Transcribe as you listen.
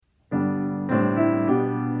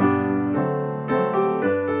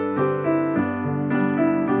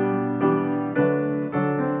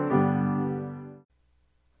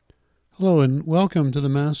Hello and welcome to the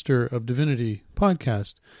Master of Divinity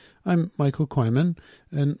podcast. I'm Michael Kooiman,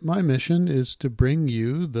 and my mission is to bring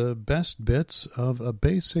you the best bits of a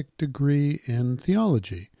basic degree in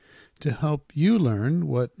theology to help you learn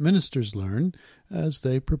what ministers learn as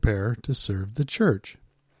they prepare to serve the church.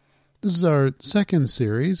 This is our second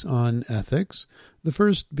series on ethics, the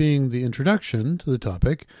first being the introduction to the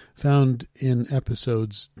topic found in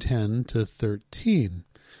episodes 10 to 13.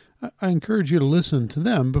 I encourage you to listen to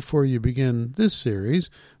them before you begin this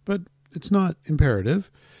series, but it's not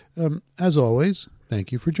imperative. As always,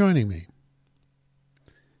 thank you for joining me.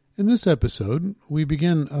 In this episode, we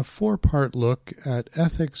begin a four-part look at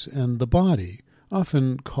ethics and the body,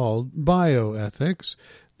 often called bioethics,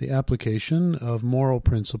 the application of moral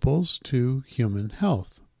principles to human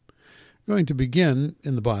health. We're going to begin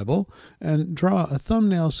in the Bible and draw a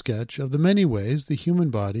thumbnail sketch of the many ways the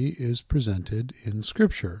human body is presented in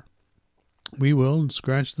Scripture. We will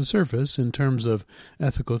scratch the surface in terms of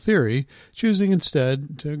ethical theory, choosing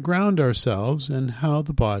instead to ground ourselves in how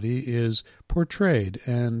the body is portrayed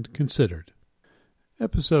and considered.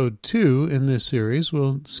 Episode 2 in this series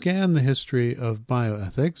will scan the history of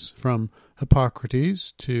bioethics from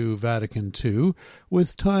Hippocrates to Vatican II,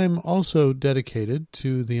 with time also dedicated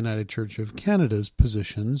to the United Church of Canada's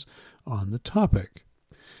positions on the topic.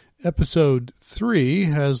 Episode 3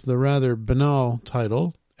 has the rather banal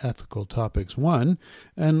title, Ethical Topics 1,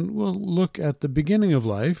 and we'll look at the beginning of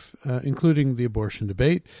life, including the abortion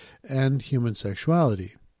debate and human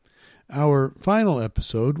sexuality. Our final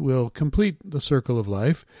episode will complete the circle of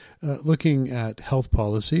life, looking at health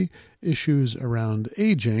policy, issues around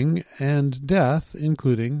aging, and death,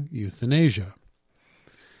 including euthanasia.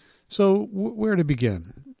 So, where to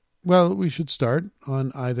begin? Well, we should start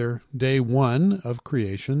on either day 1 of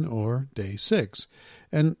creation or day 6.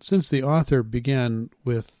 And since the author began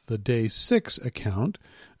with the day 6 account,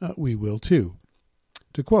 we will too.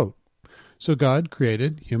 To quote, "So God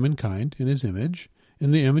created humankind in his image.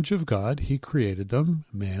 In the image of God he created them,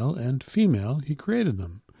 male and female he created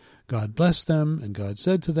them. God blessed them, and God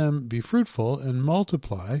said to them, Be fruitful and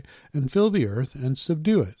multiply, and fill the earth and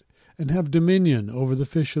subdue it, and have dominion over the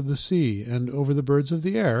fish of the sea, and over the birds of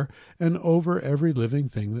the air, and over every living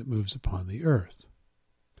thing that moves upon the earth."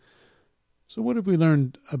 So what have we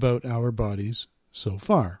learned about our bodies so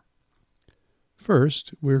far?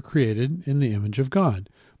 First, we're created in the image of God,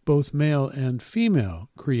 both male and female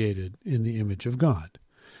created in the image of God.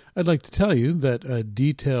 I'd like to tell you that a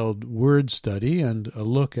detailed word study and a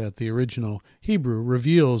look at the original Hebrew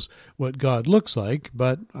reveals what God looks like,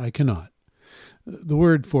 but I cannot. The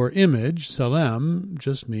word for image, salem,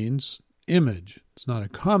 just means image. It's not a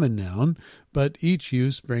common noun, but each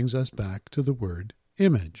use brings us back to the word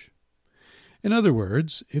image. In other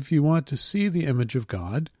words, if you want to see the image of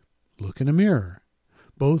God, look in a mirror.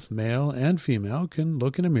 Both male and female can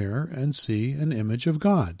look in a mirror and see an image of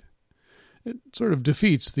God. It sort of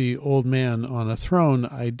defeats the old man on a throne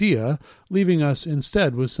idea, leaving us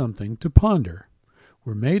instead with something to ponder.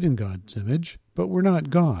 We're made in God's image, but we're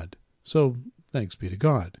not God. So, thanks be to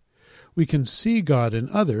God. We can see God in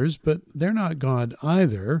others, but they're not God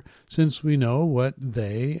either, since we know what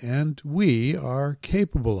they and we are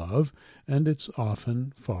capable of, and it's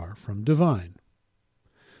often far from divine.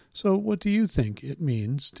 So what do you think it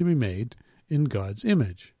means to be made in God's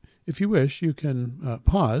image? If you wish, you can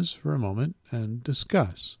pause for a moment and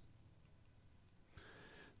discuss.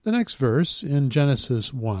 The next verse in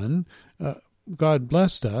Genesis 1, God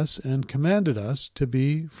blessed us and commanded us to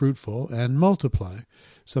be fruitful and multiply,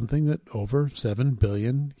 something that over 7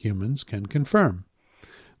 billion humans can confirm.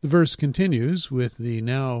 The verse continues with the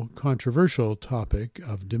now controversial topic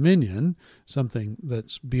of dominion, something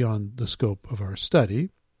that's beyond the scope of our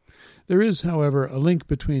study. There is, however, a link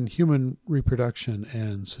between human reproduction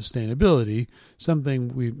and sustainability, something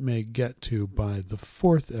we may get to by the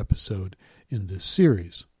 4th episode in this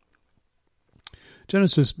series.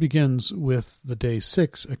 Genesis begins with the day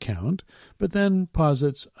 6 account, but then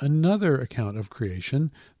posits another account of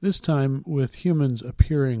creation, this time with humans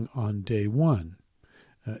appearing on day 1.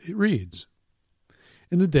 It reads,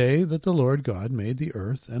 "In the day that the Lord God made the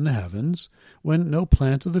earth and the heavens, when no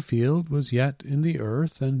plant of the field was yet in the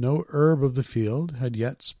earth, and no herb of the field had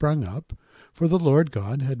yet sprung up, for the Lord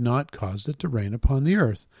God had not caused it to rain upon the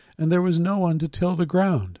earth, and there was no one to till the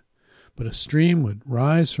ground. But a stream would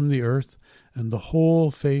rise from the earth, and the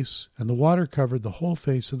water covered the whole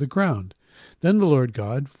face of the ground. Then the Lord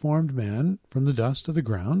God formed man from the dust of the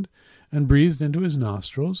ground, and breathed into his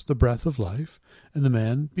nostrils the breath of life, and the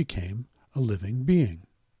man became a living being."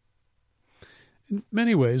 In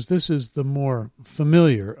many ways, this is the more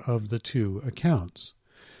familiar of the two accounts.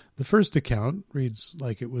 The first account reads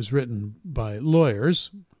like it was written by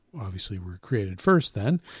lawyers, obviously were created first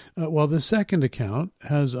then, while the second account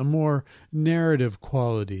has a more narrative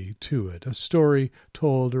quality to it, a story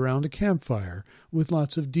told around a campfire with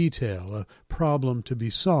lots of detail, a problem to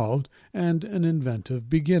be solved, and an inventive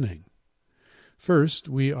beginning. First,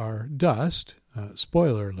 we are dust,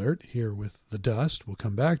 spoiler alert here with the dust, we'll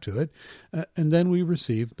come back to it, and then we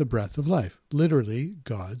receive the breath of life, literally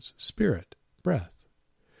God's Spirit, breath.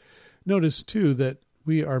 Notice, too, that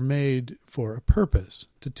we are made for a purpose,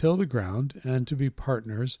 to till the ground and to be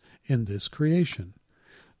partners in this creation.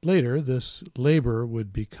 Later, this labor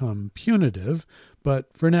would become punitive, but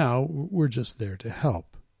for now, we're just there to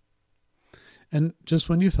help. And just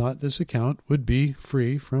when you thought this account would be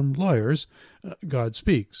free from lawyers, God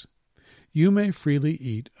speaks. You may freely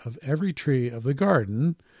eat of every tree of the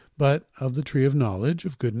garden, but of the tree of knowledge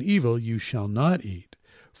of good and evil you shall not eat,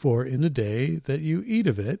 for in the day that you eat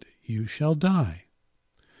of it you shall die.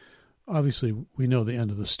 Obviously, we know the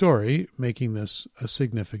end of the story, making this a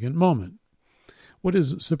significant moment. What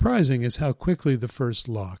is surprising is how quickly the first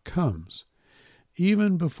law comes.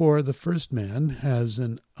 Even before the first man has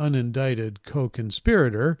an unindicted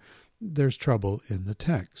co-conspirator, there's trouble in the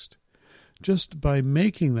text. Just by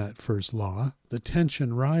making that first law, the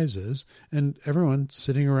tension rises, and everyone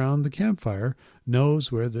sitting around the campfire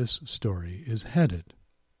knows where this story is headed.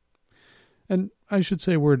 And I should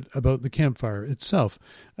say a word about the campfire itself.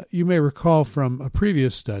 You may recall from a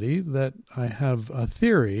previous study that I have a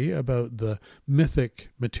theory about the mythic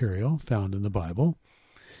material found in the Bible.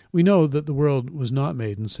 We know that the world was not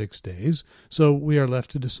made in 6 days, so we are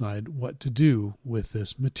left to decide what to do with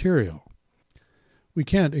this material. We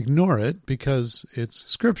can't ignore it because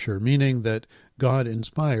it's Scripture, meaning that God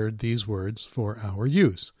inspired these words for our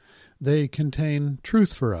use. They contain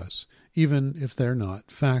truth for us, even if they're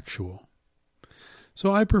not factual.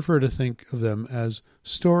 So I prefer to think of them as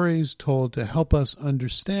stories told to help us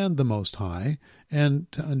understand the Most High and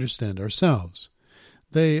to understand ourselves.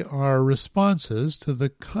 They are responses to the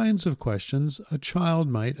kinds of questions a child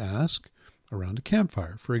might ask around a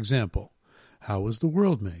campfire. For example, how was the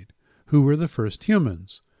world made? Who were the first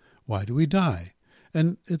humans? Why do we die?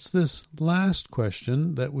 And it's this last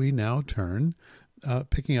question that we now turn,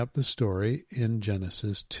 picking up the story in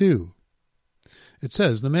Genesis 2. It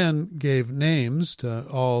says, the man gave names to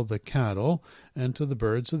all the cattle and to the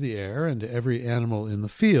birds of the air and to every animal in the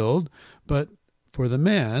field, but for the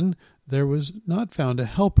man there was not found a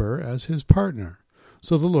helper as his partner.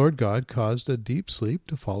 So the Lord God caused a deep sleep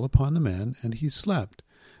to fall upon the man, and he slept.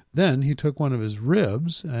 Then he took one of his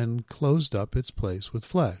ribs and closed up its place with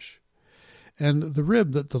flesh. And the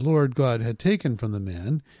rib that the Lord God had taken from the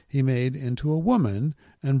man he made into a woman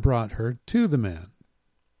and brought her to the man.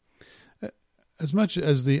 As much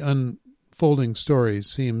as the unfolding story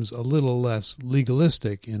seems a little less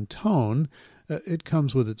legalistic in tone, it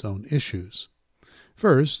comes with its own issues.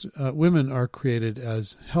 First, women are created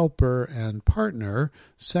as helper and partner,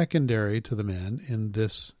 secondary to the man in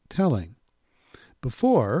this telling.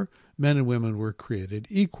 Before, men and women were created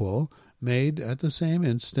equal, made at the same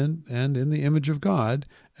instant and in the image of God,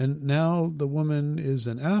 and now the woman is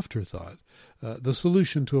an afterthought, the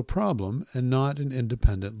solution to a problem, and not an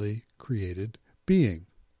independently created being.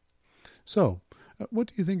 So, what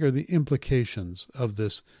do you think are the implications of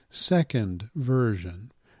this second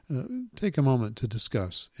version? Take a moment to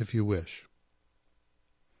discuss, if you wish.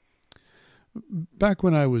 Back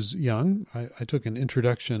when I was young, I took an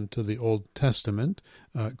Introduction to the Old Testament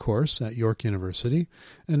course at York University,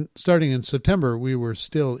 and starting in September, we were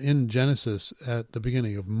still in Genesis at the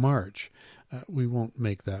beginning of March. We won't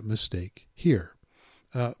make that mistake here.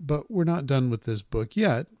 But we're not done with this book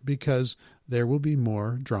yet because there will be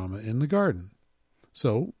more drama in the garden.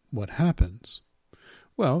 So, what happens?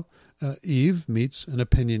 Well, Eve meets an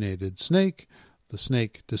opinionated snake. The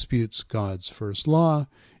snake disputes God's first law.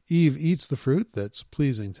 Eve eats the fruit that's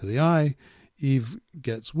pleasing to the eye. Eve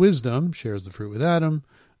gets wisdom, shares the fruit with Adam.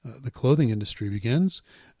 The clothing industry begins.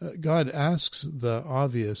 God asks the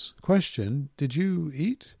obvious question, did you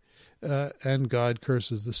eat? And God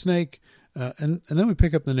curses the snake. And then we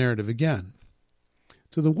pick up the narrative again.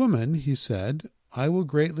 To the woman he said, I will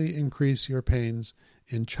greatly increase your pains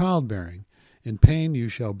in childbearing. In pain you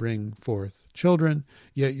shall bring forth children,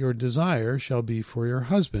 yet your desire shall be for your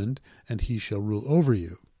husband, and he shall rule over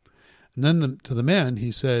you. And then to the man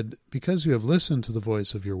he said, because you have listened to the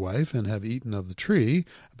voice of your wife, and have eaten of the tree,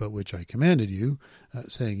 about which I commanded you,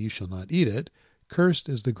 saying you shall not eat it, cursed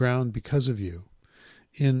is the ground because of you.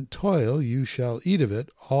 In toil you shall eat of it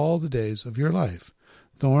all the days of your life.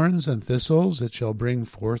 Thorns and thistles it shall bring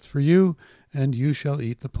forth for you, and you shall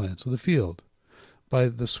eat the plants of the field. By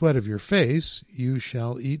the sweat of your face you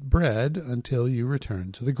shall eat bread until you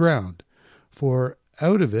return to the ground. For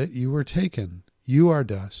out of it you were taken. You are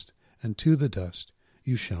dust, and to the dust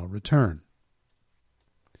you shall return.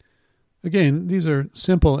 Again, these are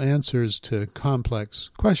simple answers to complex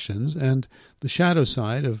questions, and the shadow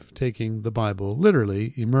side of taking the Bible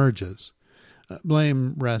literally emerges.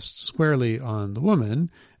 Blame rests squarely on the woman,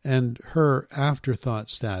 and her afterthought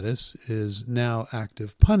status is now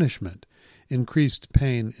active punishment, increased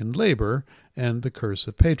pain in labor, and the curse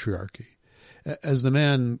of patriarchy. As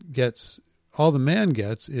all the man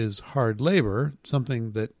gets is hard labor,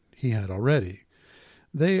 something that he had already.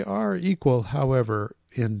 They are equal, however,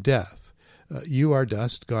 in death. You are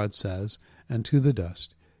dust, God says, and to the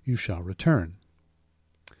dust you shall return.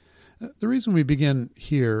 The reason we begin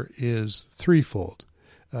here is threefold.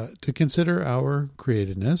 To consider our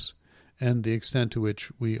createdness and the extent to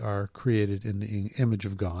which we are created in the image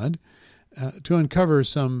of God, to uncover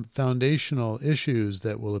some foundational issues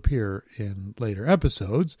that will appear in later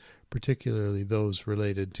episodes, particularly those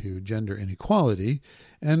related to gender inequality,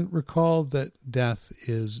 and recall that death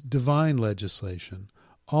is divine legislation.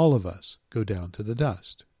 All of us go down to the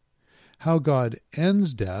dust. How God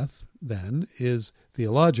ends death, then, is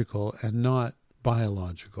theological and not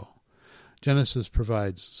biological. Genesis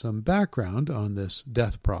provides some background on this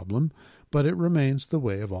death problem, but it remains the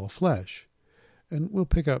way of all flesh. And we'll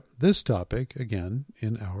pick up this topic again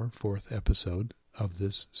in our 4th episode of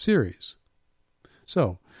this series.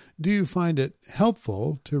 So, do you find it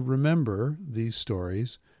helpful to remember these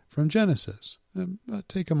stories from Genesis?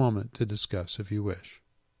 Take a moment to discuss if you wish.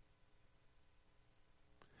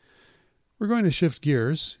 We're going to shift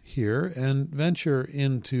gears here and venture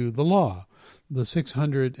into the law, the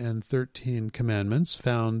 613 commandments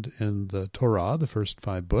found in the Torah, the first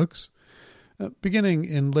 5 books. Beginning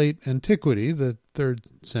in late antiquity, the 3rd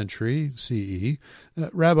century CE,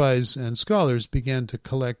 rabbis and scholars began to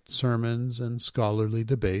collect sermons and scholarly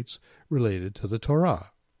debates related to the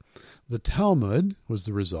Torah. The Talmud was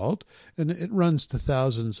the result, and it runs to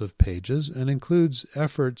thousands of pages and includes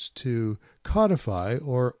efforts to codify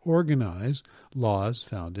or organize laws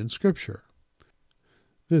found in Scripture.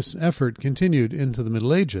 This effort continued into the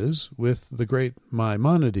Middle Ages, with the great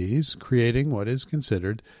Maimonides creating what is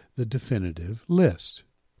considered the definitive list.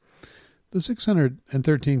 The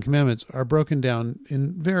 613 commandments are broken down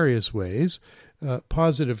in various ways,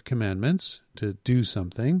 positive commandments to do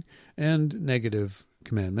something, and negative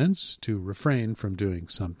commandments to refrain from doing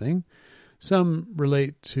something. Some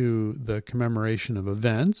relate to the commemoration of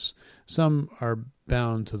events. Some are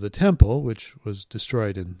bound to the temple, which was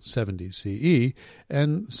destroyed in 70 CE,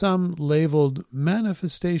 and some labeled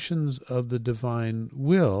manifestations of the divine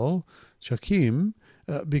will, shakim,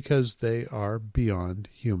 because they are beyond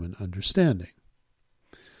human understanding.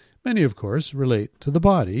 Many, of course, relate to the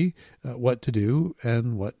body, what to do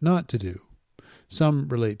and what not to do. Some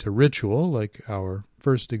relate to ritual, like our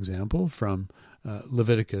first example from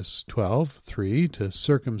Leviticus 12:3, to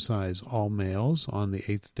circumcise all males on the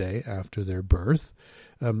 8th day after their birth.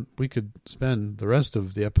 We could spend the rest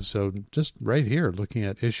of the episode just right here looking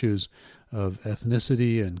at issues of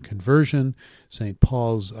ethnicity and conversion, St.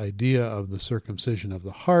 Paul's idea of the circumcision of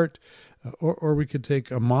the heart, or we could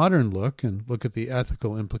take a modern look and look at the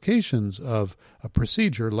ethical implications of a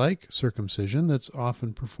procedure like circumcision that's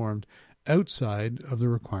often performed outside of the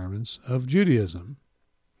requirements of Judaism.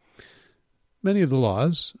 Many of the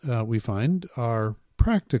laws, we find, are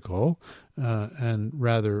practical and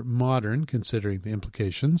rather modern considering the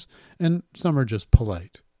implications, and some are just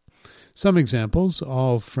polite. Some examples,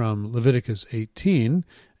 all from Leviticus 18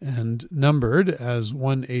 and numbered as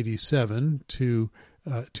 187 to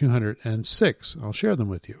 206. I'll share them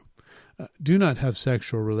with you. Do not have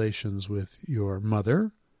sexual relations with your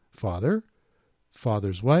mother, father,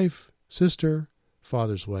 father's wife, sister,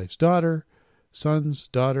 father's wife's daughter, son's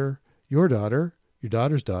daughter, your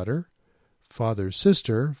daughter's daughter, father's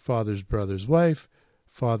sister, father's brother's wife,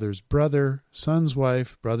 father's brother, son's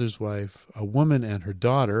wife, brother's wife, a woman and her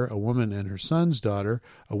daughter, a woman and her son's daughter,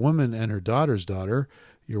 a woman and her daughter's daughter,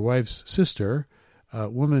 your wife's sister, a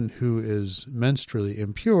woman who is menstrually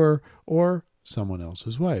impure, or someone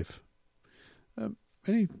else's wife.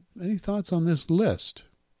 Any thoughts on this list?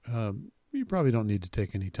 You probably don't need to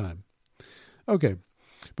take any time. Okay.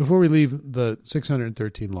 Before we leave the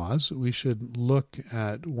 613 laws, we should look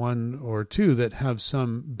at one or two that have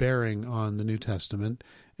some bearing on the New Testament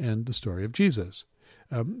and the story of Jesus.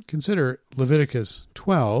 Consider Leviticus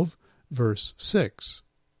 12, verse 6.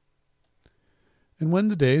 And when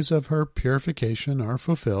the days of her purification are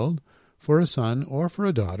fulfilled, for a son or for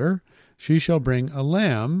a daughter, she shall bring a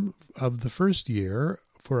lamb of the first year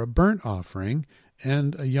for a burnt offering,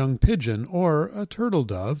 and a young pigeon or a turtle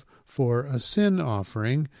dove for a sin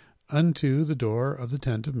offering unto the door of the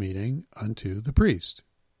tent of meeting unto the priest.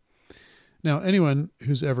 Now, anyone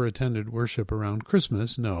who's ever attended worship around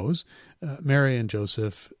Christmas knows Mary and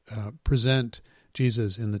Joseph present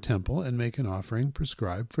Jesus in the temple and make an offering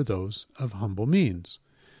prescribed for those of humble means.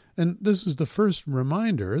 And this is the first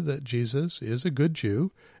reminder that Jesus is a good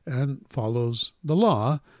Jew and follows the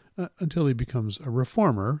law until he becomes a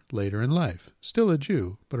reformer later in life. Still a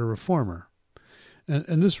Jew, but a reformer.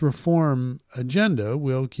 And this reform agenda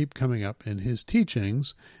will keep coming up in his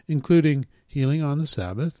teachings, including healing on the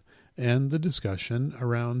Sabbath and the discussion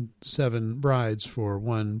around 7 brides for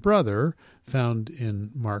one brother found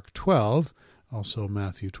in Mark 12, also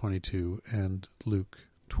Matthew 22 and Luke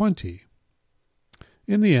 20.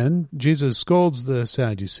 In the end, Jesus scolds the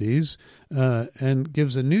Sadducees and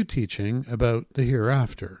gives a new teaching about the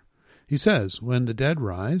hereafter. He says, when the dead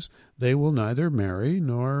rise, they will neither marry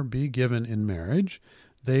nor be given in marriage.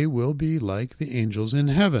 They will be like the angels in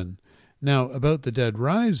heaven. Now, about the dead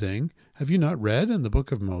rising, have you not read in the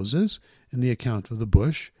book of Moses, in the account of the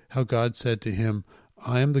bush, how God said to him,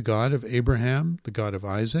 I am the God of Abraham, the God of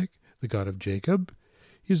Isaac, the God of Jacob?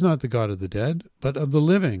 He is not the God of the dead, but of the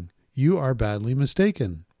living. You are badly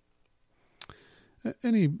mistaken.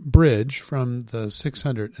 Any bridge from the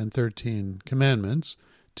 613 commandments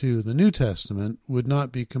to the New Testament would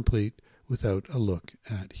not be complete without a look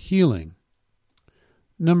at healing.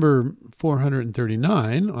 Number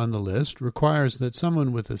 439 on the list requires that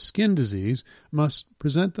someone with a skin disease must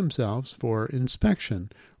present themselves for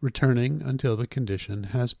inspection, returning until the condition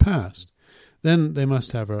has passed. Then they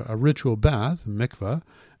must have a ritual bath, mikvah,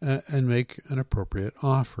 and make an appropriate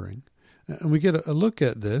offering. And we get a look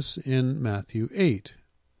at this in Matthew 8.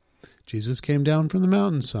 Jesus came down from the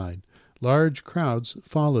mountainside. Large crowds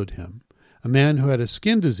followed him. A man who had a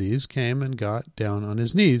skin disease came and got down on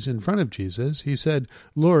his knees in front of Jesus. He said,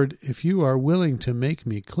 Lord, if you are willing to make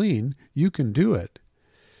me clean, you can do it.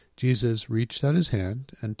 Jesus reached out his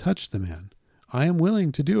hand and touched the man. I am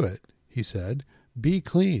willing to do it, he said. Be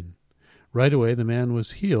clean. Right away the man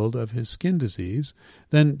was healed of his skin disease.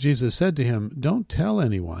 Then Jesus said to him, Don't tell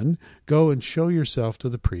anyone. Go and show yourself to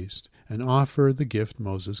the priest and offer the gift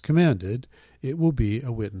Moses commanded. It will be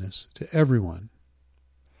a witness to everyone.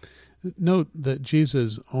 Note that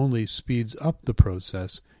Jesus only speeds up the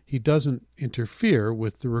process. He doesn't interfere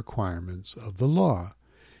with the requirements of the law.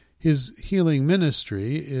 His healing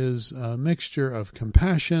ministry is a mixture of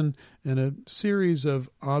compassion and a series of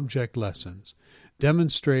object lessons,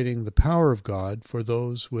 demonstrating the power of God for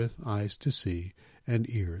those with eyes to see and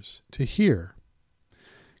ears to hear.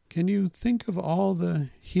 Can you think of all the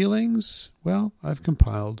healings? Well, I've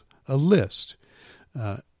compiled a list.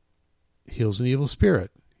 Heals an evil spirit.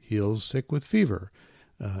 Heals sick with fever.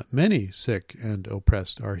 Many sick and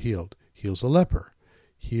oppressed are healed. Heals a leper.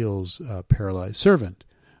 Heals a paralyzed servant.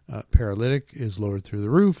 Paralytic is lowered through the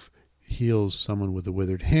roof. Heals someone with a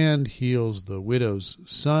withered hand. Heals the widow's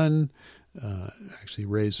son, actually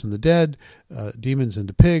raised from the dead. Demons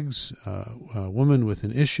into pigs. A woman with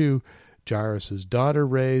an issue. Jairus' daughter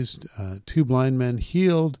raised. 2 blind men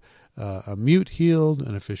healed. A mute healed,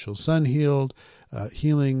 an official son healed,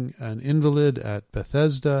 healing an invalid at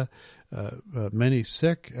Bethesda, many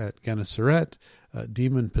sick at Gennesaret,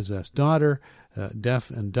 demon-possessed daughter, deaf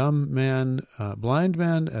and dumb man, blind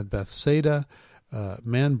man at Bethsaida,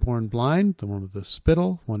 man born blind, the one with the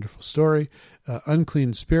spittle, wonderful story,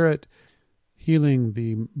 unclean spirit, healing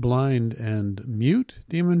the blind and mute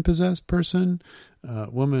demon-possessed person,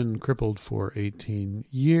 woman crippled for 18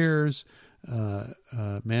 years,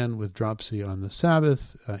 man with dropsy on the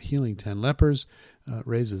Sabbath, healing 10 lepers,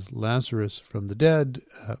 raises Lazarus from the dead,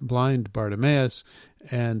 blind Bartimaeus,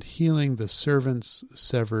 and healing the servant's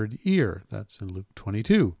severed ear. That's in Luke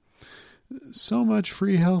 22. So much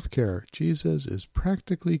free health care. Jesus is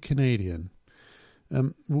practically Canadian.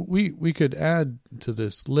 We could add to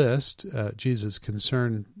this list Jesus'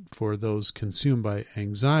 concern for those consumed by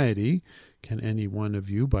anxiety. Can any one of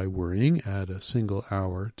you, by worrying, add a single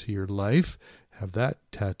hour to your life? Have that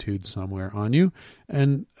tattooed somewhere on you.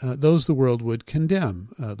 And those the world would condemn,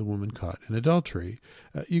 the woman caught in adultery.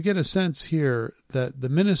 You get a sense here that the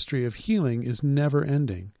ministry of healing is never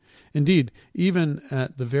ending. Indeed, even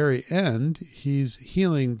at the very end, he's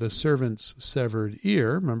healing the servant's severed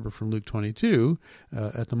ear, remember from Luke 22,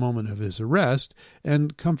 at the moment of his arrest,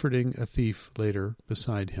 and comforting a thief later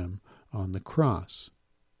beside him on the cross.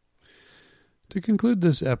 To conclude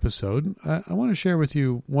this episode, I want to share with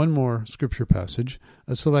you one more scripture passage,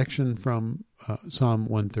 a selection from Psalm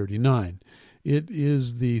 139. It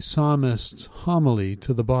is the psalmist's homily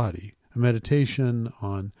to the body, a meditation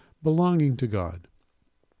on belonging to God.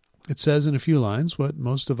 It says in a few lines what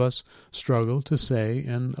most of us struggle to say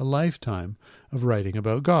in a lifetime of writing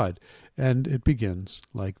about God, and it begins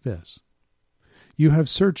like this. You have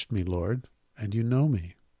searched me, Lord, and you know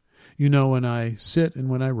me. You know when I sit and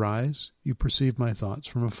when I rise. You perceive my thoughts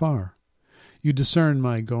from afar. You discern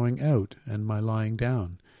my going out and my lying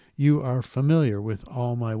down. You are familiar with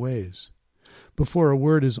all my ways. Before a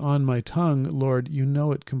word is on my tongue, Lord, you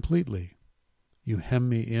know it completely. You hem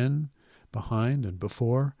me in, behind and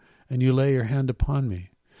before, and you lay your hand upon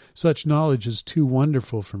me. Such knowledge is too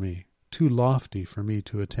wonderful for me, too lofty for me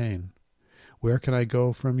to attain. Where can I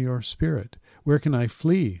go from your spirit? Where can I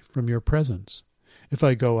flee from your presence? If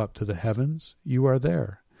I go up to the heavens, you are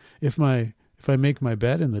there. If I make my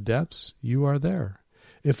bed in the depths, you are there.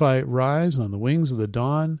 If I rise on the wings of the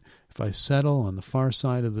dawn, if I settle on the far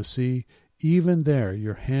side of the sea, even there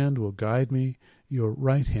your hand will guide me, your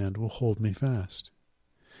right hand will hold me fast.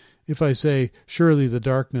 If I say, surely the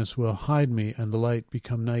darkness will hide me and the light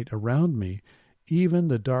become night around me, even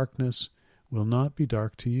the darkness will not be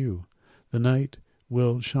dark to you. The night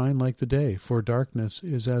will shine like the day, for darkness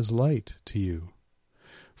is as light to you.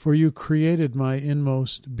 For you created my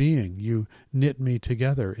inmost being. You knit me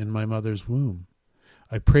together in my mother's womb.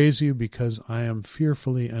 I praise you because I am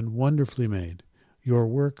fearfully and wonderfully made. Your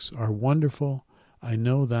works are wonderful. I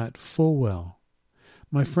know that full well.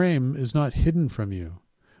 My frame is not hidden from you.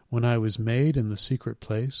 When I was made in the secret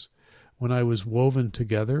place, when I was woven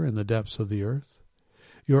together in the depths of the earth,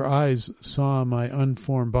 your eyes saw my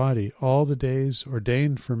unformed body. All the days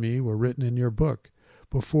ordained for me were written in your book,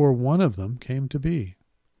 before one of them came to be.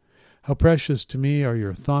 How precious to me are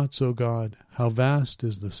your thoughts, O God! How vast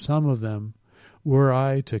is the sum of them! Were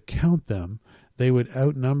I to count them, they would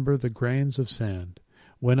outnumber the grains of sand.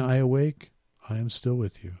 When I awake, I am still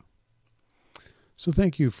with you. So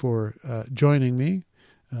thank you for joining me.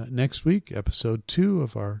 Next week, episode 2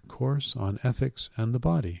 of our course on ethics and the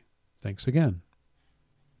body. Thanks again.